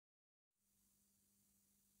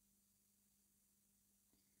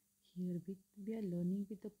Here we are learning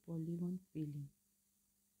with the polygon filling.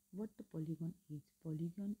 What the polygon is?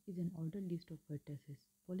 Polygon is an ordered list of vertices.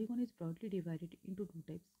 Polygon is broadly divided into two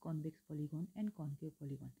types, convex polygon and concave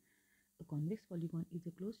polygon. A convex polygon is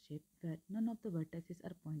a closed shape where none of the vertices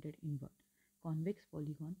are pointed inward. Convex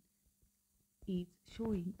polygon is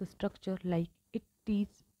showing the structure like it is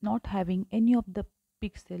not having any of the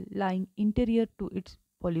pixel lying interior to its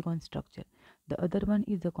polygon structure. The other one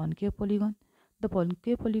is the concave polygon. The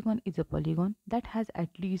concave polygon is a polygon that has at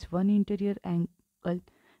least one interior angle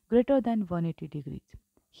greater than 180 degrees.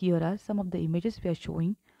 Here are some of the images we are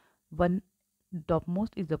showing. One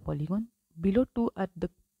topmost is the polygon. Below two are the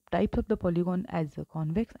types of the polygon as a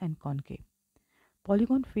convex and concave.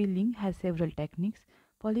 Polygon filling has several techniques.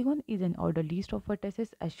 Polygon is an ordered list of vertices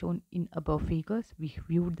as shown in above figures. We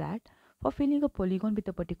viewed that for filling a polygon with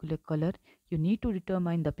a particular color, you need to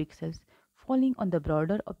determine the pixels falling on the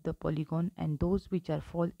border of the polygon and those which are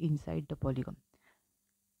fall inside the polygon.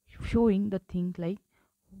 Showing the thing like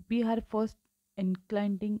we are first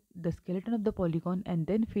inclining the skeleton of the polygon and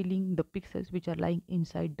then filling the pixels which are lying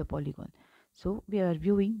inside the polygon. So we are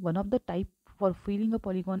viewing one of the type for filling a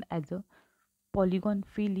polygon as a polygon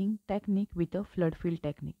filling technique with a flood fill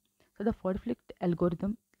technique. So the flood fill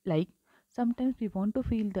algorithm, like sometimes we want to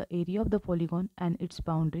fill the area of the polygon and its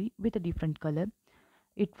boundary with a different color.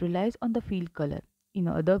 It relies on the fill color. In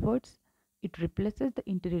other words, it replaces the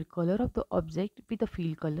interior color of the object with a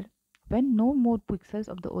fill color. When no more pixels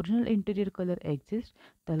of the original interior color exist,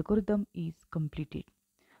 the algorithm is completed.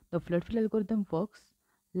 The flood fill algorithm works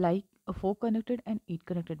like a 4 connected and 8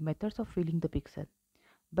 connected methods of filling the pixel.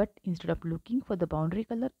 But instead of looking for the boundary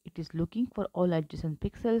color, it is looking for all adjacent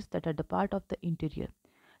pixels that are the part of the interior.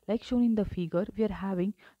 Like shown in the figure, we are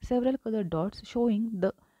having several color dots showing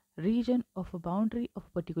the region of a boundary of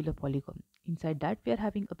a particular polygon. Inside that, we are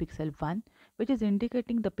having a pixel 1, which is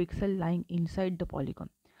indicating the pixel lying inside the polygon.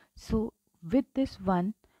 So with this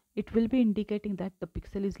 1, it will be indicating that the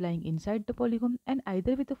pixel is lying inside the polygon, and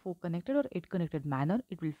either with a 4 connected or 8 connected manner,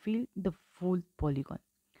 it will fill the full polygon.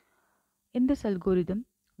 In this algorithm,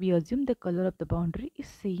 we assume the color of the boundary is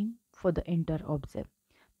same for the entire object.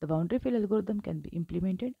 The boundary fill algorithm can be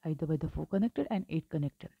implemented either by the 4 connected and 8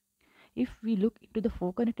 connected. If we look into the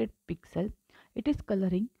 4 connected pixel, it is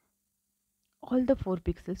coloring all the 4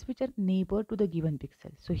 pixels which are neighbor to the given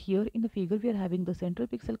pixel. So here in the figure we are having the central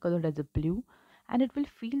pixel colored as a blue, and it will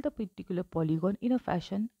fill the particular polygon in a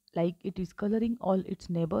fashion like it is coloring all its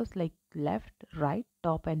neighbors like left, right,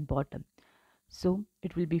 top and bottom. So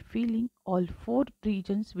it will be filling all 4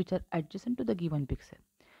 regions which are adjacent to the given pixel.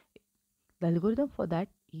 The algorithm for that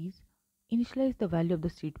is initialize the value of the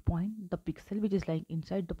seed point, the pixel which is lying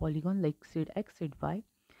inside the polygon like seed x, seed y,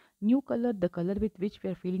 new color, the color with which we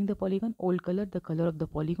are filling the polygon, old color, the color of the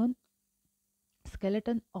polygon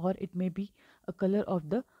skeleton, or it may be a color of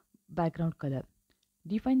the background color.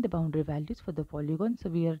 Define the boundary values for the polygon. So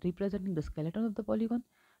we are representing the skeleton of the polygon.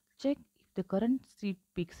 Check if the current seed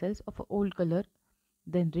pixels of an old color,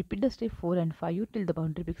 then repeat the step 4 and 5 till the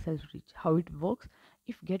boundary pixels reach. How it works: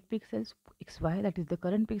 if get pixels xy, that is the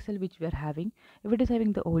current pixel which we are having, if it is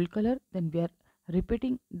having the old color, then we are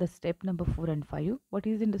repeating the step number 4 and 5. What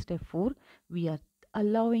is in the step 4? We are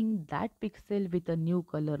allowing that pixel with a new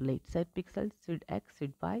color like set pixel seed x,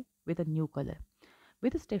 seed y with a new color.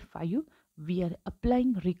 With step 5, we are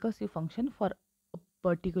applying recursive function for a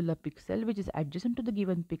particular pixel which is adjacent to the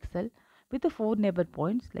given pixel with the 4 neighbor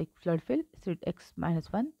points like flood fill seed x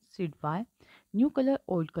minus 1 seed y, new color,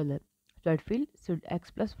 old color, flood fill seed x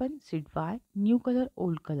plus 1 seed y, new color,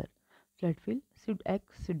 old color, flood fill seed x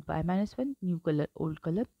seed y minus 1 new color, old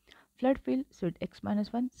color, flood fill seed x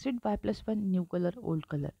minus 1 seed y plus 1 new color, old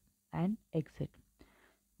color, and exit.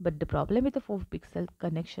 But the problem with the 4 pixel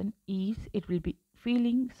connection is it will be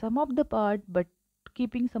filling some of the part but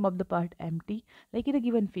keeping some of the part empty. Like in a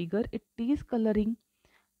given figure, it is coloring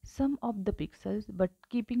some of the pixels but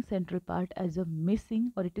keeping central part as a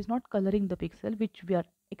missing, or it is not coloring the pixel which we are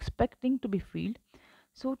expecting to be filled.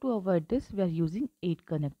 So to avoid this, we are using 8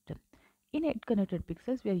 connector. In 8 connected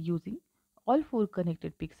pixels, we are using all 4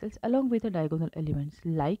 connected pixels along with the diagonal elements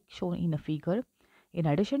like shown in a figure. In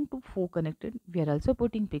addition to 4 connected, we are also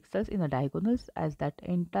putting pixels in the diagonals as that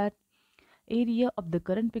entire area of the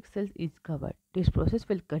current pixels is covered. This process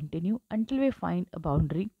will continue until we find a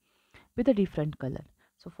boundary with a different color.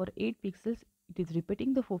 So for 8 pixels, it is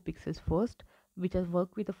repeating the 4 pixels first, which are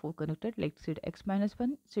work with the 4 connected like seed x minus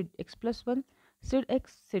 1, seed x plus 1, seed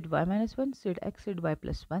x, seed y minus 1, seed x, seed y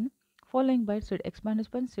plus 1, following by seed x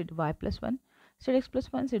minus 1, seed y plus 1, seed x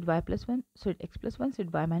plus 1, seed y plus 1, seed x plus 1,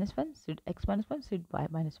 seed y minus 1, seed x minus 1, seed y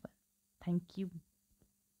minus 1. Thank you.